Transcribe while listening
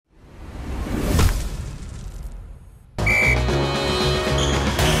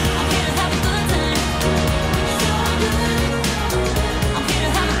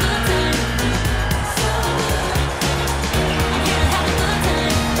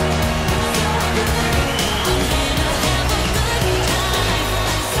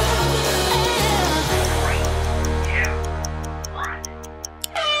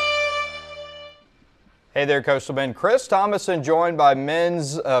Hey there, Coastalman. Chris Thomasson joined by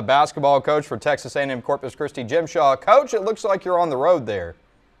men's basketball coach for Texas A&M Corpus Christi, Jim Shaw. Coach, it looks like you're on the road there.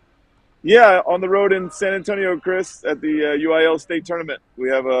 Yeah, on the road in San Antonio, Chris, at the UIL state tournament. We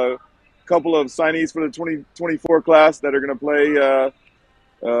have a couple of signees for the 2024 class that are going to play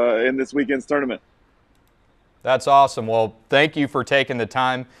in this weekend's tournament. That's awesome. Well, thank you for taking the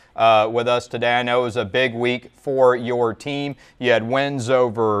time with us today. I know it was a big week for your team. You had wins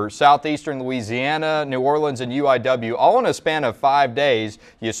over Southeastern Louisiana, New Orleans, and UIW, all in a span of 5 days.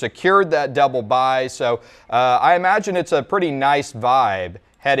 You secured that double bye, so I imagine it's a pretty nice vibe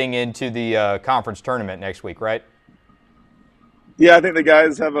heading into the conference tournament next week, right? Yeah, I think the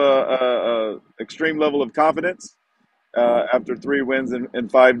guys have a extreme level of confidence after 3 wins in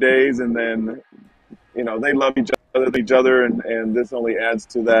 5 days, and then they love each other, and this only adds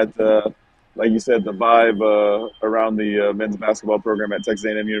to that. Like you said, the vibe around the men's basketball program at Texas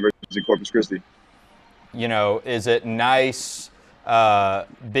A&M University Corpus Christi. Is it nice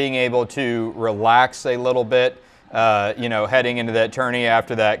being able to relax a little bit, heading into that tourney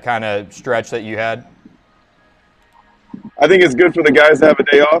after that kind of stretch that you had? I think it's good for the guys to have a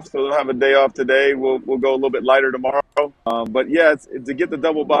day off, so they'll have a day off today. We'll go a little bit lighter tomorrow. But yeah, it's to get the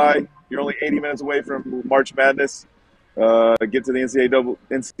double bye. You're only 80 minutes away from March Madness. Get to the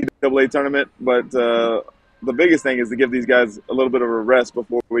NCAA tournament. But the biggest thing is to give these guys a little bit of a rest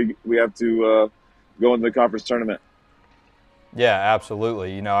before we have to go into the conference tournament. Yeah,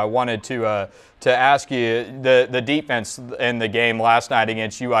 absolutely. I wanted to ask you the defense in the game last night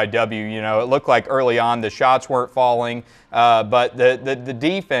against UIW. It looked like early on the shots weren't falling, but the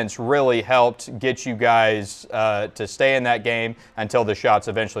defense really helped get you guys to stay in that game until the shots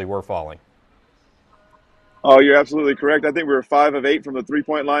eventually were falling. Oh, you're absolutely correct. I think we were 5 of 8 from the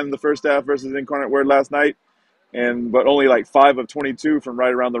 3-point line in the first half versus Incarnate Word last night, but only like 5 of 22 from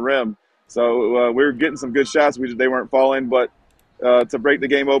right around the rim. So we were getting some good shots. They weren't falling, but to break the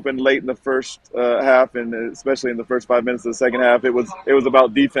game open late in the first half, and especially in the first 5 minutes of the second half, it was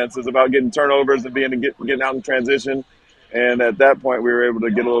about defense. It was about getting turnovers and getting out in transition. And at that point, we were able to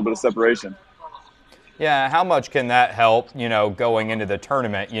get a little bit of separation. Yeah, how much can that help, going into the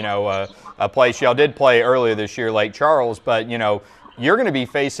tournament? A place y'all did play earlier this year, Lake Charles, but, you're going to be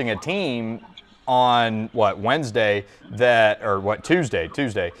facing a team on Tuesday that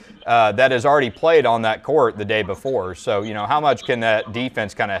has already played on that court the day before. So, how much can that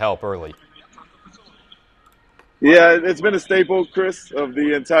defense kind of help early? Yeah, it's been a staple, Chris, of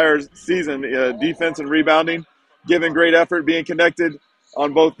the entire season. Defense and rebounding, giving great effort, being connected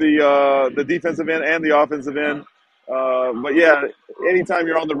on both the defensive end and the offensive end. But yeah, anytime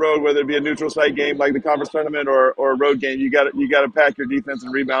you're on the road, whether it be a neutral site game like the conference tournament or a road game, you got to pack your defense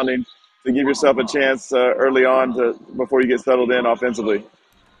and rebounding to give yourself a chance early on before you get settled in offensively.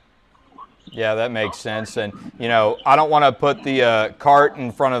 Yeah, that makes sense. And, I don't want to put the cart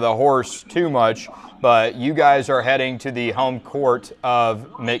in front of the horse too much, but you guys are heading to the home court of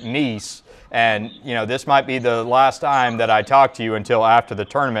McNeese. And, this might be the last time that I talk to you until after the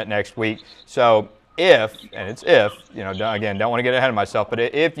tournament next week. So again, don't want to get ahead of myself, but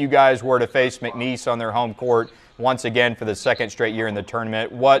if you guys were to face McNeese on their home court once again for the second straight year in the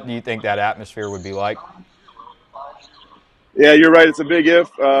tournament, what do you think that atmosphere would be like? Yeah, you're right. It's a big if.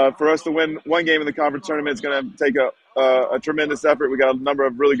 For us to win one game in the conference tournament, it's going to take a tremendous effort. We got a number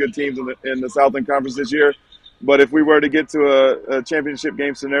of really good teams in the Southland Conference this year. But if we were to get to a championship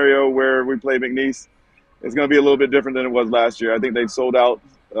game scenario where we play McNeese, it's going to be a little bit different than it was last year. I think they've sold out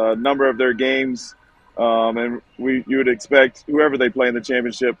a number of their games, and you would expect whoever they play in the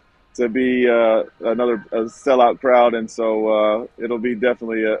championship to be a sellout crowd. And so it'll be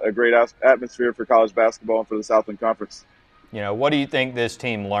definitely a great atmosphere for college basketball and for the Southland Conference. What do you think this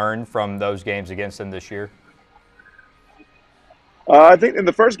team learned from those games against them this year? I think in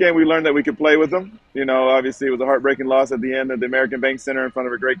the first game we learned that we could play with them. Obviously it was a heartbreaking loss at the end at the American Bank Center in front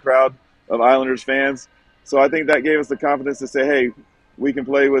of a great crowd of Islanders fans. So I think that gave us the confidence to say, hey, we can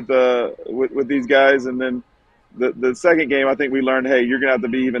play with these guys. And then the second game, I think we learned, hey, you're going to have to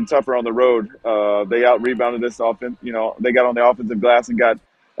be even tougher on the road. They out-rebounded us offense. They got on the offensive glass and got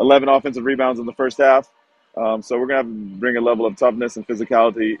 11 offensive rebounds in the first half. So we're going to have to bring a level of toughness and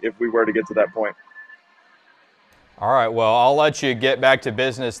physicality if we were to get to that point. All right, well, I'll let you get back to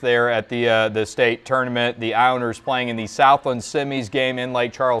business there at the state tournament. The Islanders playing in the Southland Semis game in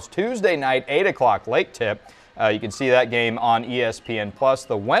Lake Charles Tuesday night, 8 o'clock late tip. You can see that game on ESPN+.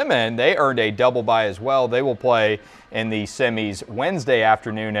 The women, they earned a double bye as well. They will play in the semis Wednesday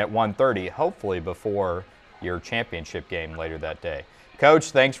afternoon at 1:30, hopefully before your championship game later that day.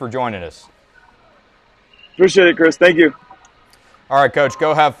 Coach, thanks for joining us. Appreciate it, Chris. Thank you. All right, Coach,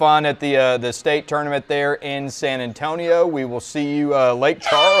 go have fun at the state tournament there in San Antonio. We will see you Lake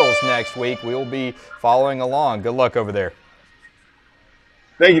Charles next week. We will be following along. Good luck over there.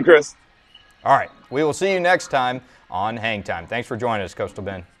 Thank you, Chris. All right, we will see you next time on Hang Time. Thanks for joining us, Coastal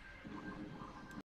Bend.